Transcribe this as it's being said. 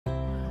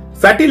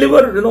Fatty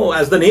liver,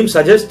 as the name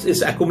suggests,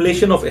 is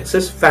accumulation of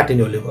excess fat in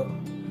your liver.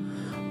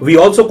 We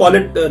also call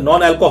it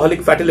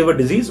non-alcoholic fatty liver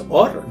disease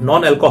or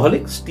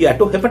non-alcoholic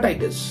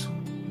steatohepatitis.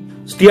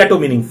 Steato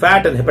meaning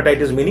fat and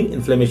hepatitis meaning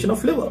inflammation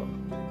of liver.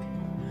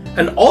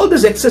 And all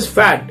this excess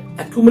fat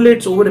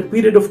accumulates over a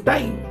period of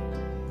time,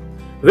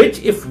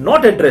 which if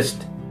not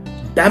addressed,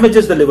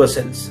 damages the liver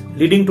cells,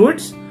 leading to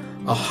its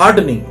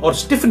hardening or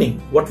stiffening,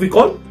 what we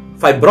call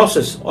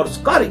fibrosis or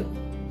scarring.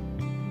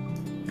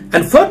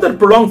 And further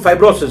prolonged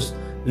fibrosis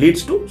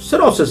leads to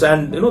cirrhosis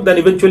and then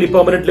eventually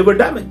permanent liver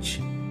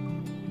damage.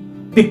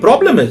 The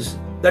problem is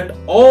that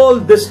all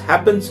this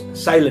happens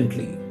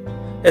silently,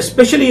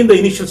 especially in the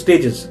initial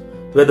stages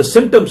where the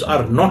symptoms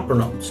are not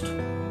pronounced.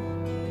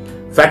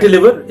 Fatty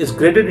liver is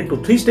graded into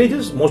 3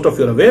 stages, most of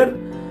you are aware,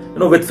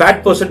 with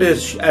fat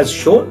percentage as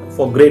shown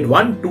for grade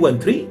 1, 2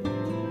 and 3.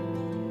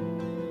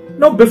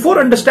 Now, before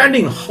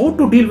understanding how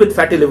to deal with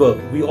fatty liver,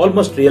 we all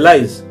must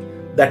realize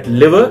that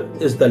liver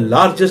is the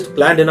largest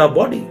gland in our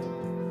body,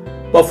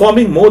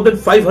 performing more than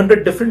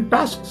 500 different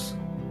tasks.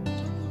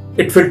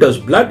 It filters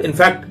blood. In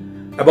fact,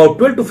 about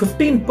 12 to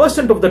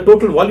 15% of the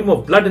total volume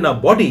of blood in our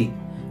body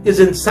is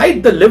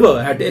inside the liver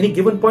at any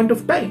given point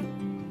of time.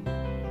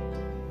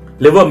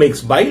 Liver makes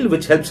bile,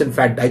 which helps in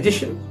fat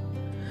digestion.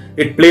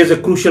 It plays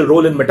a crucial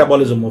role in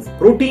metabolism of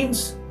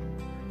proteins.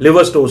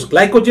 Liver stores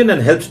glycogen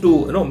and helps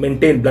to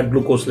maintain blood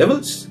glucose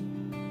levels.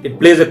 It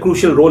plays a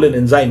crucial role in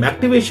enzyme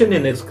activation,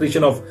 in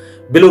excretion of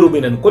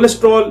bilirubin and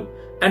cholesterol,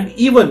 and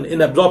even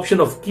in absorption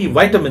of key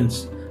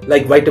vitamins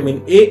like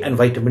vitamin A and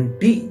vitamin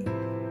D.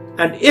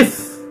 And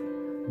if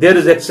there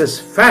is excess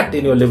fat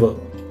in your liver,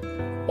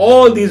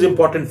 all these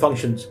important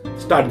functions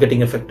start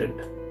getting affected.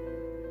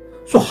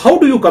 So how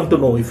do you come to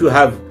know if you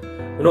have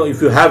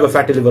a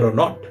fatty liver or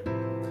not?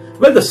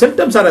 Well, the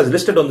symptoms are as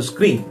listed on the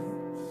screen,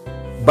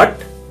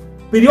 but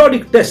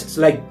periodic tests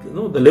like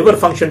the liver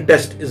function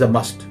test is a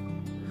must.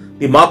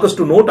 The markers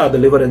to note are the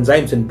liver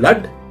enzymes in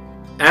blood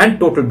and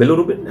total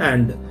bilirubin,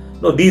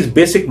 and these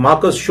basic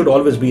markers should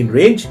always be in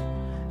range,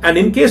 and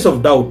in case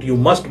of doubt you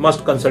must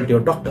consult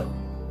your doctor.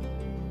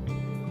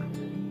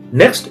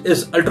 Next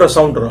is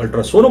ultrasound or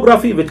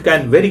ultrasonography, which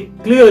can very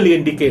clearly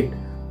indicate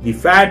the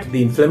fat,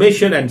 the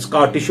inflammation and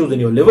scar tissues in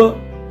your liver,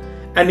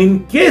 and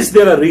in case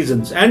there are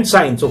reasons and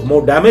signs of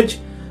more damage,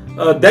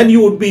 then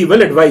you would be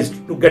well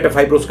advised to get a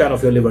fibroscan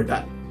of your liver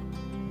done.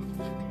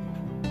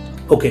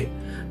 Okay,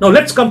 now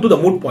let's come to the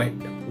moot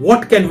point.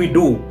 What can we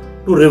do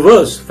to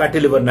reverse fatty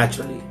liver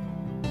naturally?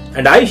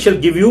 And I shall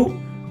give you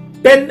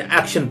 10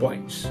 action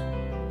points,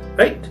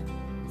 right?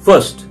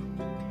 First,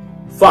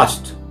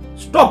 fast.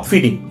 Stop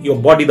feeding your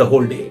body the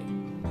whole day.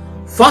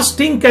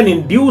 Fasting can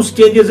induce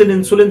changes in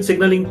insulin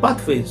signaling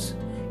pathways,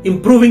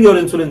 improving your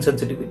insulin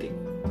sensitivity.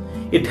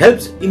 It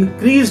helps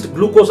increased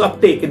glucose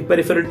uptake in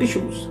peripheral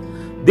tissues,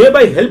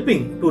 thereby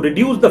helping to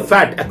reduce the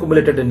fat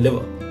accumulated in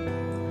liver.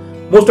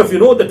 Most of you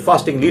know that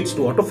fasting leads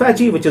to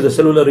autophagy, which is a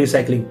cellular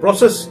recycling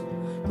process,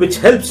 which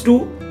helps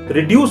to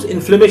reduce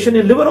inflammation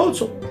in liver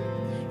also.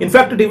 In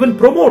fact, it even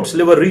promotes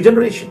liver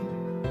regeneration.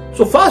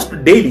 So fast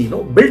daily,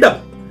 build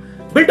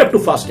up to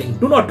fasting.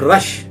 Do not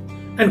rush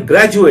and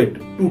graduate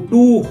to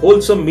 2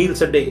 wholesome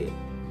meals a day.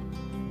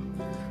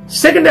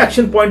 Second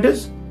action point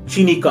is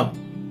chini kam.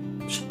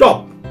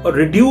 Stop or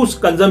reduce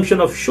consumption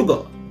of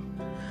sugar.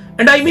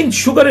 And I mean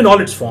sugar in all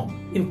its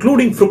form,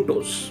 including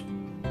fructose.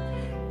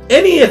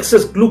 Any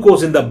excess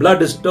glucose in the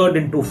blood is turned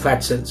into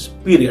fat cells,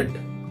 period.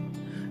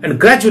 And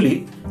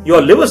gradually,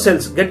 your liver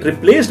cells get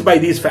replaced by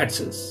these fat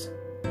cells.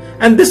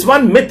 And this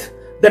one myth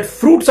that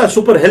fruits are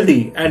super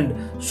healthy and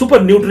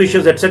super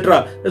nutritious,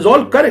 etc. is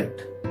all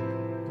correct.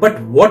 But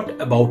what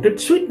about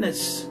its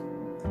sweetness?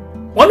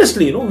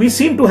 Honestly, we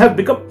seem to have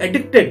become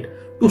addicted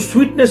to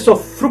sweetness of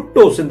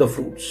fructose in the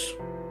fruits.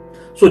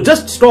 So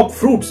just stop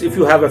fruits if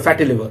you have a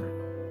fatty liver.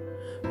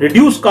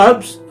 Reduce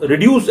carbs,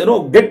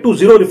 get to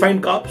 0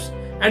 refined carbs,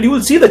 and you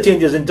will see the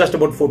changes in just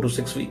about 4 to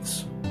 6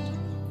 weeks.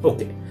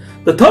 Okay.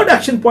 The third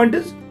action point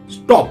is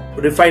stop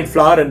refined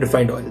flour and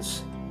refined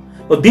oils.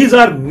 So these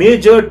are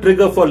major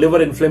trigger for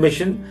liver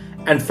inflammation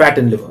and fat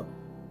in liver.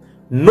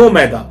 No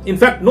maida, in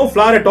fact no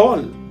flour at all.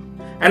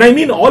 And I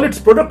mean all its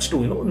products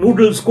too,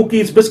 noodles,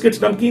 cookies, biscuits,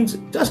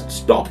 namkeens, just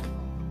stop.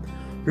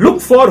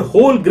 Look for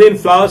whole grain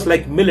flours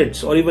like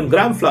millets or even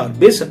gram flour,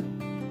 besan.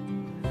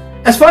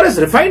 As far as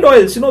refined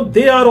oils,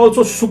 they are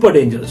also super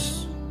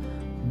dangerous.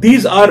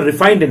 These are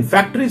refined in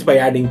factories by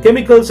adding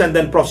chemicals and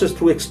then processed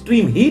through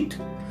extreme heat.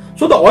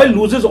 So the oil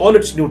loses all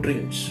its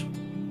nutrients.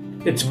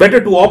 It's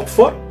better to opt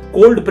for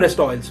cold pressed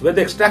oils, where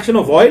the extraction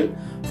of oil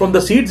from the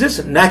seeds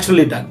is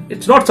naturally done.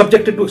 It's not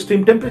subjected to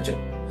extreme temperature.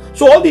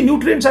 So all the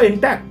nutrients are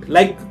intact,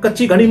 like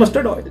kachi ghani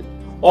mustard oil,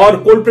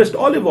 or cold pressed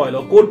olive oil,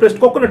 or cold pressed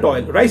coconut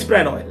oil, rice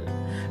bran oil.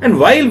 And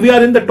while we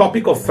are in the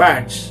topic of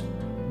fats,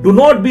 do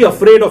not be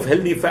afraid of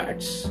healthy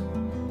fats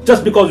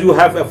just because you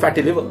have a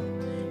fatty liver.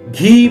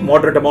 Ghee,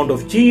 moderate amount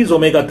of cheese,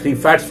 omega-3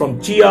 fats from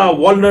chia,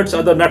 walnuts,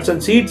 other nuts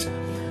and seeds.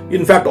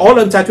 In fact, all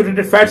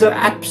unsaturated fats are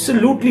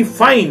absolutely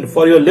fine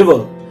for your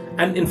liver.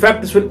 And in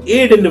fact, this will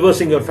aid in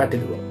reversing your fatty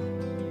liver.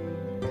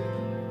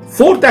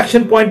 Fourth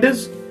action point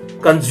is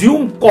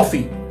consume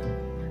coffee.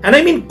 And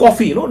I mean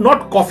coffee,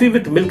 not coffee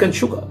with milk and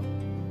sugar.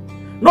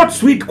 Not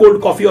sweet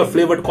cold coffee or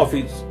flavored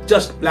coffees,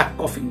 just black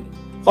coffee,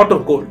 hot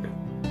or cold.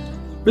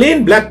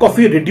 Plain black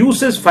coffee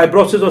reduces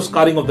fibrosis or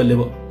scarring of the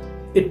liver.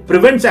 It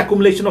prevents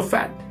accumulation of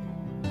fat.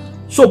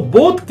 So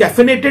both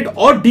caffeinated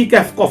or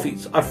decaf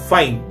coffees are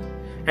fine,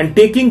 and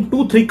taking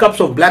 2-3 cups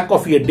of black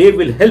coffee a day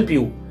will help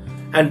you.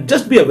 And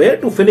just be aware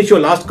to finish your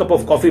last cup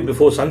of coffee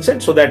before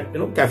sunset so that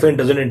caffeine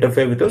doesn't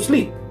interfere with your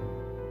sleep.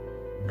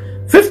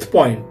 Fifth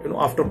point,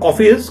 after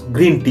coffee is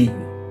green tea.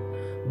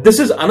 This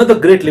is another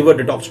great liver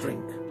detox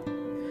drink,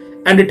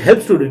 and it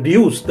helps to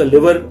reduce the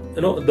liver,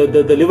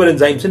 the liver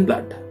enzymes in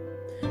blood.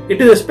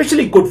 It is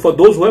especially good for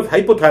those who have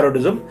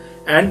hypothyroidism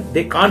and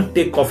they can't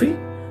take coffee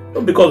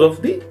because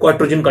of the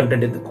goitrogen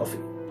content in the coffee.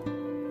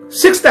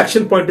 Sixth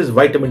action point is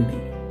vitamin D.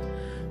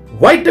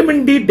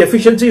 Vitamin D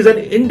deficiency is an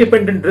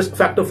independent risk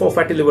factor for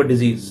fatty liver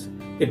disease.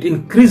 It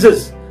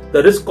increases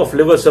the risk of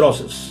liver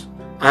cirrhosis.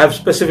 I have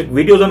specific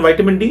videos on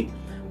vitamin D,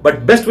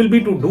 but best will be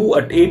to do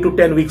an 8 to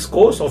 10 weeks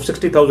course of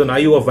 60,000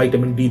 IU of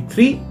vitamin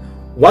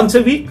D3 once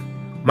a week.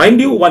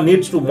 Mind you, one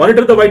needs to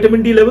monitor the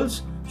vitamin D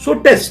levels, so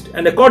test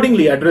and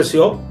accordingly address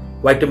your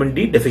vitamin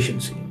D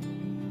deficiency.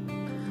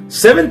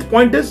 Seventh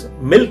point is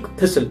milk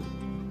thistle.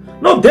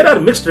 Now there are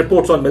mixed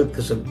reports on milk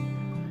thistle,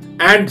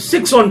 and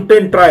 6 on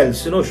 10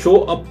 trials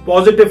show a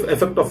positive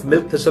effect of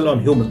milk thistle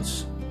on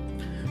humans.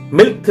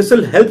 Milk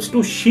thistle helps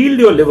to shield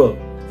your liver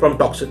from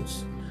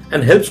toxins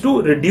and helps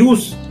to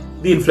reduce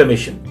the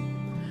inflammation.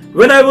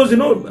 When I was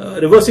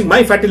reversing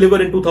my fatty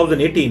liver in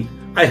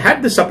 2018, I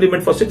had this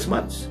supplement for 6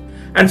 months,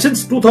 and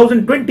since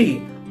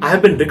 2020 I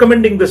have been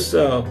recommending this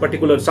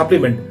particular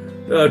supplement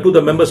to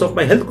the members of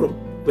my health group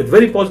with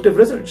very positive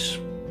results.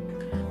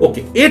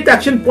 Okay, 8th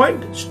action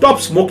point, stop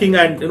smoking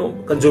and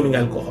consuming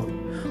alcohol.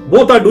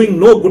 Both are doing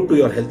no good to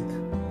your health.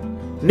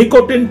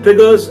 Nicotine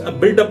triggers a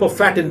buildup of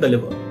fat in the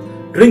liver.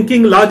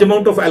 Drinking large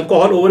amount of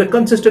alcohol over a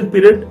consistent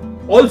period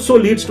also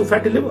leads to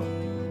fatty liver.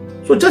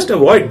 So just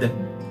avoid them.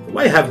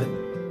 Why have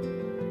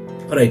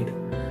them? Alright.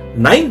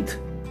 9th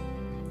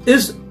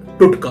is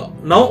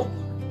TUDCA. Now,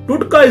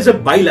 TUDCA is a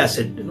bile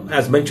acid,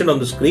 as mentioned on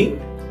the screen.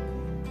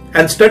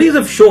 And studies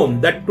have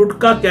shown that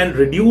TUDCA can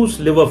reduce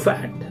liver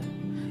fat.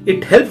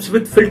 It helps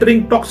with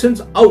filtering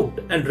toxins out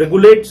and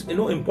regulates,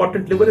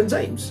 important liver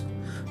enzymes.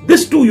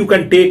 This too you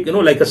can take,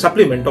 like a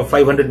supplement of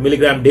 500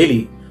 milligram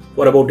daily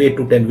for about 8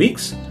 to 10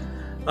 weeks.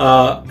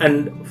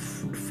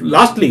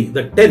 Lastly,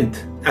 the 10th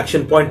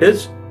action point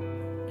is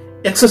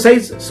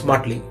exercise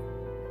smartly.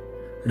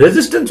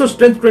 Resistance or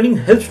strength training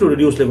helps to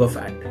reduce liver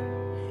fat.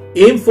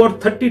 Aim for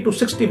 30 to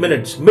 60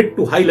 minutes mid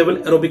to high level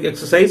aerobic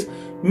exercise,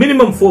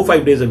 minimum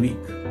 4-5 days a week.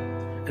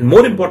 And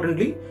more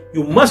importantly,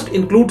 you must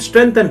include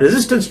strength and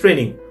resistance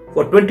training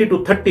for 20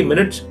 to 30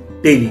 minutes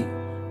daily.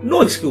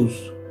 No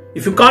excuse.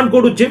 If you can't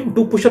go to gym,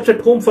 do push-ups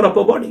at home for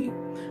upper body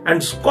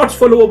and squats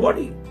for lower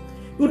body.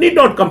 You need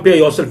not compare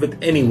yourself with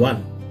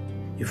anyone.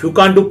 If you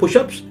can't do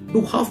push-ups,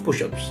 do half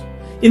push-ups,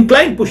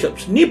 incline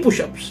push-ups, knee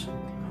push-ups.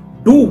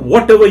 Do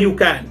whatever you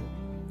can.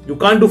 You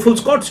can't do full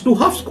squats, do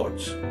half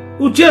squats,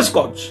 do chair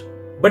squats.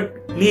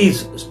 But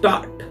please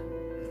start.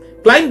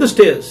 Climb the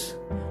stairs.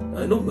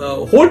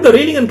 Hold the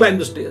railing and climb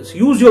the stairs.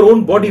 Use your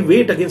own body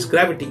weight against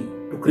gravity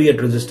to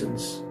create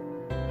resistance.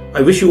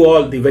 I wish you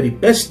all the very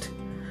best.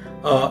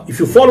 If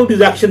you follow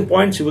these action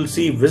points, you will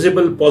see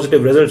visible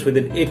positive results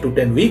within 8 to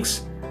 10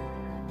 weeks.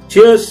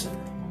 Cheers.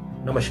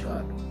 Namaskar.